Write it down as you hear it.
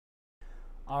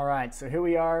All right, so here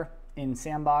we are in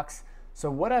Sandbox.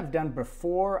 So what I've done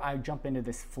before I jump into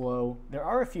this flow, there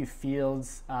are a few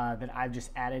fields that I've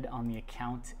just added on the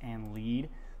account and lead.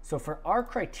 So for our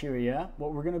criteria,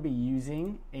 what we're going to be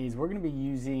using is we're going to be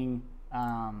using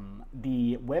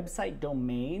the website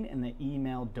domain and the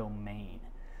email domain.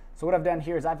 So what I've done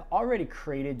here is I've already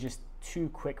created just two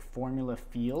quick formula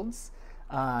fields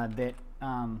that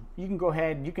you can go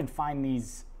ahead, you can find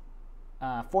these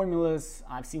formulas.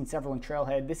 I've seen several in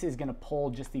Trailhead. This is going to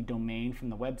pull just the domain from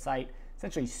the website,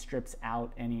 essentially strips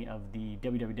out any of the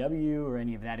www or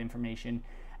any of that information.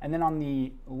 And then on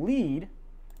the lead,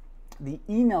 the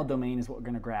email domain is what we're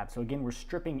going to grab. So again, we're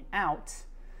stripping out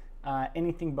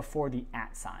anything before the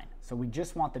 @ sign. So we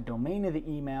just want the domain of the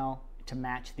email to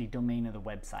match the domain of the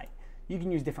website. You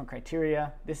can use different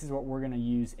criteria. This is what we're going to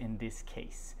use in this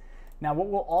case. Now what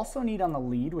we'll also need on the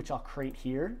lead, which I'll create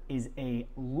here, is a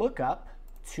lookup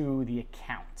to the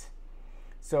account.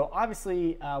 So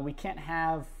obviously we can't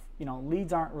have,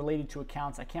 leads aren't related to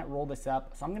accounts. I can't roll this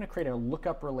up. So I'm going to create a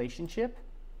lookup relationship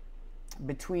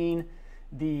between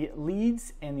the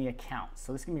leads and the accounts.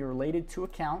 So this is going to be related to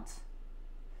accounts.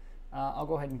 I'll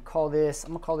go ahead and call this, I'm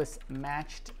going to call this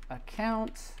matched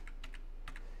account.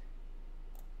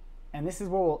 And this is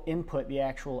where we'll input the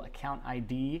actual account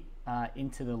ID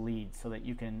into the lead so that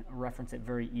you can reference it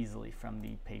very easily from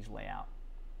the page layout.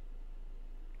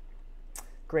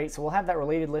 Great, so we'll have that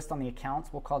related list on the accounts.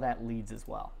 We'll call that leads as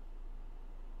well.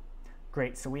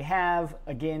 Great, so we have,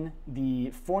 again,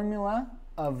 the formula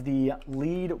of the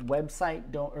lead website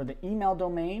or the email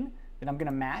domain that I'm going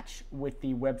to match with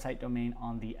the website domain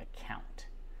on the account.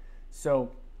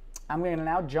 So I'm going to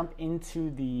now jump into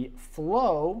the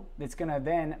flow that's going to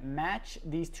then match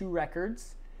these two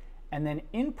records and then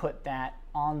input that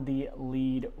on the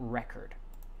lead record.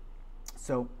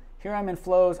 So here I'm in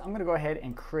flows. I'm going to go ahead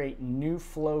and create new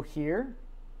flow here.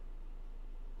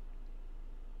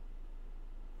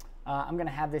 I'm going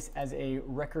to have this as a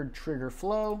record trigger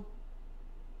flow.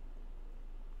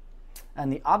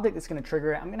 And the object that's going to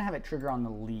trigger it, I'm going to have it trigger on the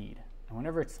lead. And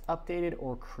whenever it's updated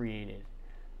or created.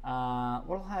 What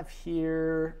I'll have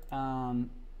here,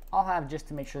 I'll have just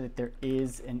to make sure that there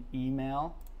is an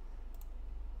email.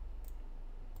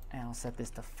 And I'll set this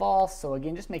to false. So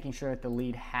again, just making sure that the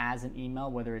lead has an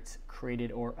email, whether it's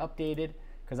created or updated,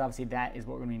 because obviously that is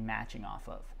what we're going to be matching off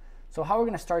of. So how we're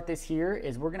going to start this here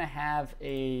is we're going to have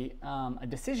a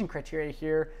decision criteria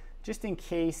here, just in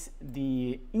case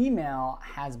the email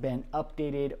has been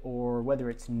updated or whether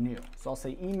it's new. So I'll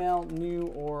say email, new,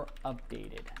 or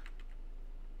updated.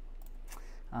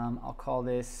 I'll call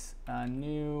this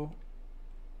new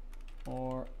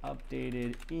or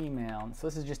updated email. So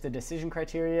this is just a decision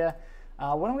criteria.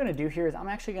 What I'm going to do here is I'm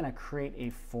actually going to create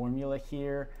a formula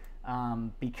here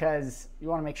because you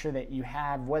want to make sure that you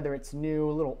have, whether it's new,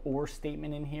 a little or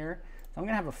statement in here. So I'm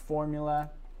going to have a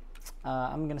formula.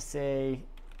 I'm going to say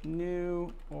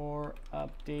new or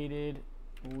updated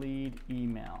lead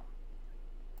email.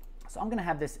 So I'm going to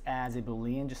have this as a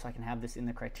Boolean just so I can have this in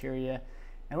the criteria.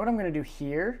 And what I'm going to do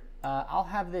here, I'll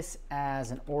have this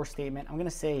as an or statement. I'm going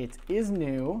to say it is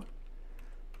new,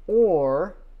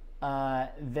 or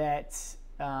that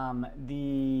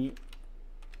the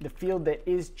field that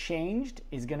is changed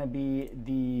is going to be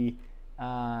the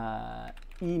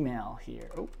email here.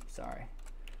 Oh, sorry,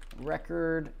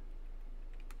 record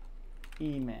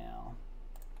email.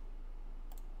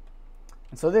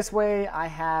 And so this way I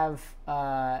have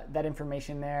that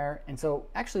information there. And so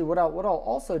actually what I'll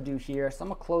also do here, so I'm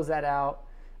going to close that out.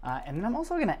 And then I'm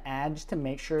also going to add just to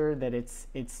make sure that it's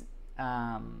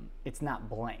not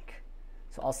blank.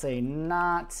 So I'll say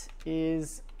not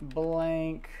is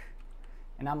blank.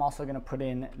 And I'm also going to put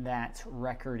in that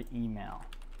record email.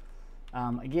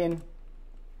 Again,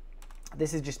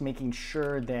 this is just making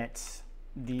sure that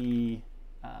the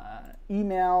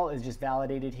email is just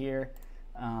validated here.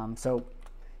 So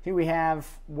here we have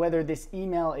whether this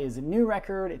email is a new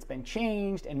record, it's been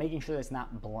changed, and making sure that it's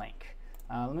not blank.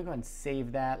 Let me go ahead and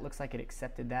save that. Looks like it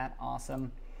accepted that.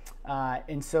 Awesome.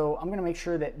 And so I'm going to make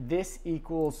sure that this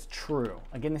equals true.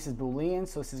 Again, this is Boolean,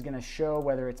 so this is going to show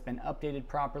whether it's been updated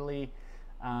properly.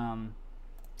 And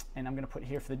I'm going to put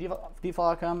here for the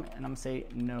default outcome, and I'm going to say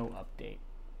no update.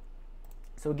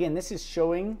 So again, this is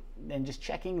showing and just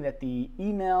checking that the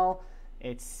email,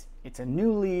 it's a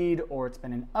new lead or it's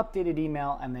been an updated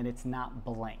email and that it's not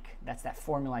blank. That's that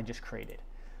formula I just created.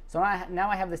 So now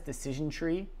I have this decision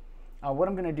tree. What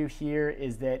I'm going to do here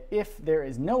is that if there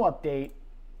is no update,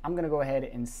 I'm going to go ahead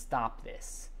and stop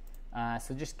this.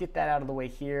 So just get that out of the way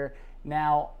here.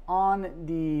 Now, on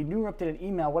the new or updated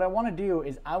email, what I want to do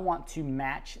is I want to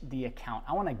match the account.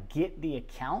 I want to get the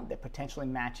account that potentially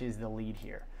matches the lead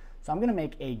here. So I'm going to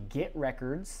make a get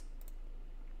records,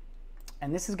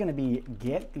 and this is going to be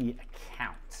get the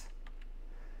account.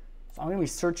 So I'm going to be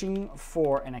searching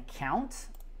for an account,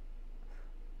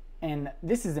 and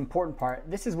this is the important part.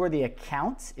 This is where the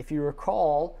account, if you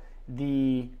recall,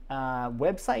 the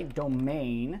website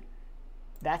domain,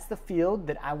 that's the field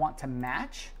that I want to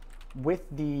match with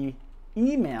the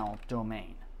email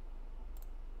domain.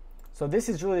 So this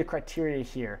is really the criteria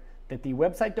here, that the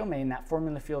website domain, that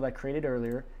formula field I created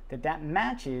earlier, that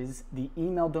matches the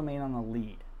email domain on the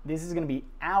lead. This is going to be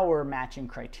our matching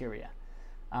criteria.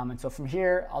 And so from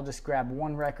here, I'll just grab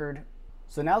one record.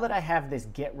 So now that I have this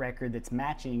get record that's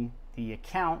matching the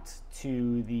account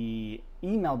to the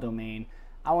email domain,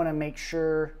 I want to make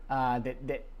sure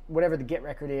that whatever the get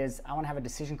record is, I want to have a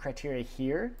decision criteria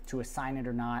here to assign it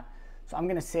or not. So I'm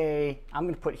going to say, I'm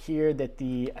going to put here that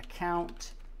the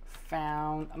account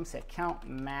found, I'm going to say account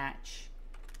match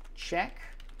check,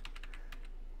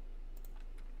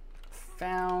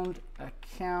 found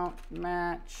account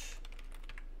match,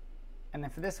 and then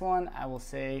for this one, I will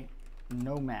say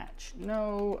no match,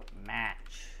 no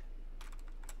match.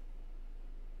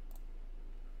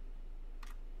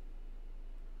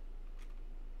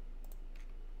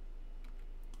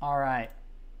 All right,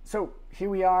 so here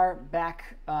we are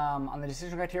back on the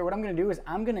decision criteria. What I'm going to do is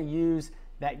I'm going to use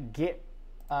that get,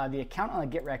 the account on the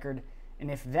get record,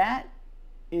 and if that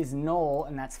is null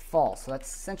and that's false, so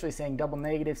that's essentially saying double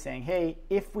negative, saying, hey,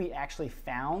 if we actually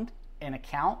found an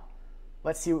account,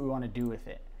 let's see what we want to do with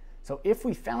it. So if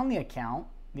we found the account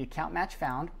match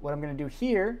found, what I'm going to do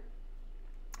here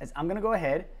is I'm going to go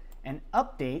ahead and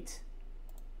update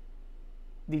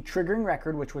the triggering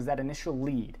record, which was that initial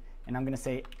lead. And I'm going to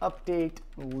say update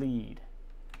lead.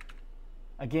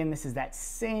 Again, this is that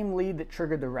same lead that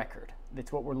triggered the record.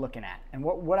 That's what we're looking at. And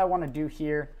what I want to do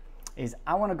here is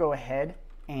I want to go ahead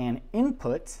and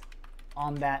input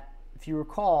on that, if you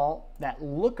recall, that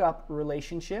lookup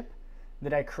relationship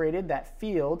that I created, that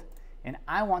field, and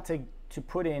I want to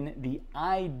put in the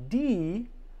ID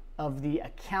of the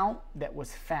account that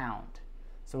was found.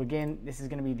 So again, this is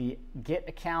going to be the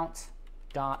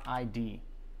getAccount.id.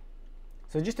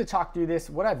 So just to talk through this,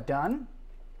 what I've done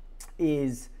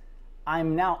is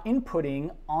I'm now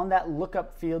inputting on that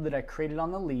lookup field that I created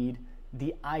on the lead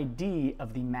the ID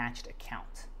of the matched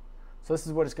account. So this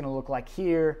is what it's going to look like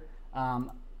here.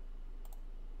 And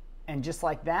just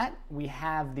like that, we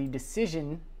have the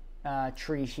decision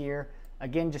tree here.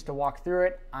 Again, just to walk through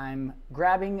it, I'm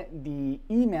grabbing the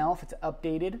email if it's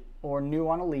updated or new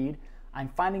on a lead. I'm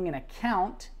finding an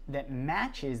account that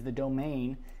matches the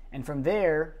domain. And from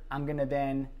there, I'm going to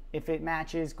then, if it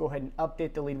matches, go ahead and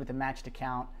update the lead with the matched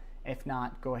account. If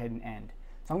not, go ahead and end.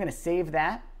 So I'm going to save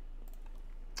that.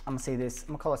 I'm going to say this, I'm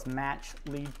going to call this match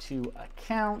lead to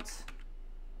account.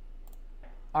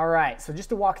 All right, so just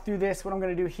to walk through this, what I'm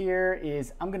going to do here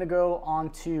is I'm going to go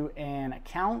onto an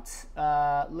account.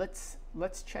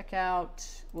 Let's check out,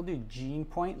 we'll do Gene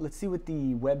Point. Let's see what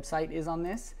the website is on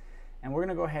this. And we're going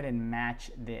to go ahead and match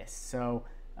this. So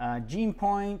Gene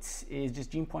Point is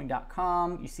just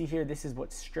genepoint.com. You see here, this is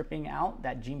what's stripping out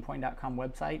that genepoint.com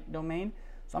website domain.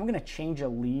 So I'm going to change a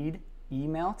lead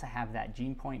email to have that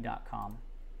genepoint.com.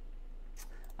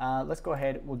 Let's go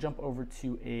ahead. We'll jump over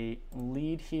to a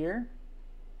lead here.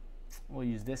 We'll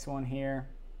use this one here.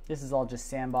 This is all just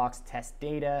sandbox test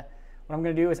data. What I'm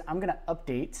going to do is I'm going to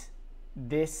update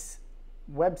this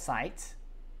website,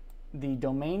 the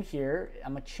domain here.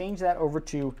 I'm going to change that over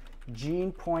to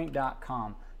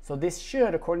genepoint.com. So this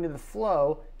should, according to the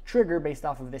flow, trigger based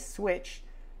off of this switch,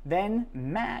 then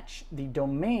match the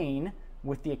domain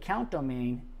with the account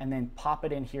domain, and then pop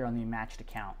it in here on the matched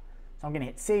account. So I'm going to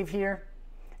hit save here,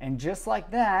 and just like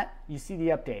that, you see the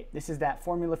update. This is that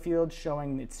formula field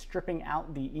showing it's stripping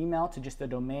out the email to just the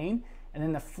domain, and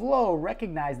then the flow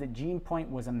recognized that GenePoint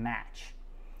was a match.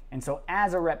 And so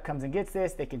as a rep comes and gets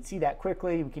this, they can see that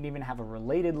quickly. We can even have a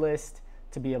related list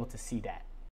to be able to see that.